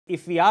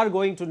if we are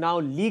going to now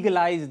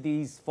legalize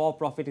these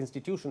for-profit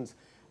institutions,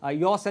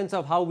 your sense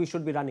of how we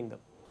should be running them?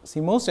 See,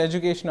 most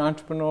education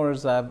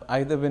entrepreneurs have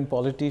either been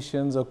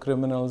politicians or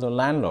criminals or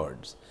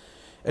landlords.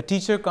 A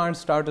teacher can't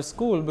start a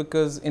school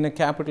because in a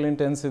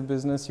capital-intensive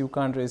business, you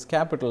can't raise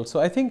capital. So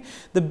I think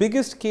the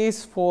biggest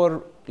case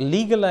for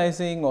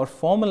legalizing or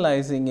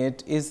formalizing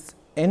it is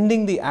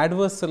ending the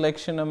adverse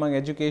selection among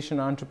education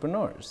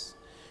entrepreneurs.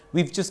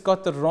 We've just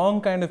got the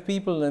wrong kind of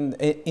people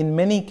in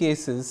many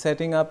cases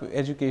setting up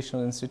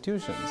educational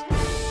institutions.